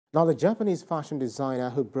Now, the Japanese fashion designer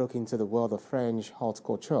who broke into the world of French haute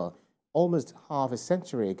couture almost half a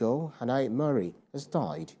century ago, Hanae Mori, has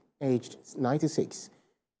died, aged 96.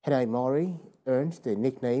 Hanae Mori earned the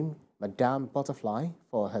nickname Madame Butterfly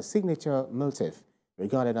for her signature motif,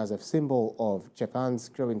 regarded as a symbol of Japan's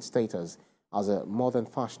growing status as a modern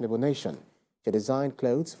fashionable nation. She designed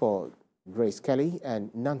clothes for Grace Kelly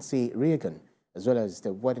and Nancy Reagan, as well as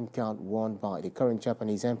the wedding gown worn by the current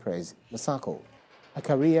Japanese empress, Masako. Her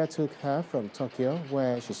career took her from Tokyo,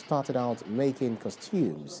 where she started out making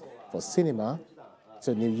costumes for cinema,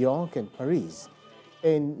 to New York and Paris.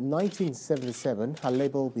 In 1977, her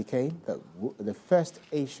label became the first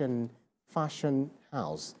Asian fashion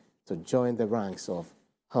house to join the ranks of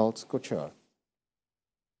haute couture.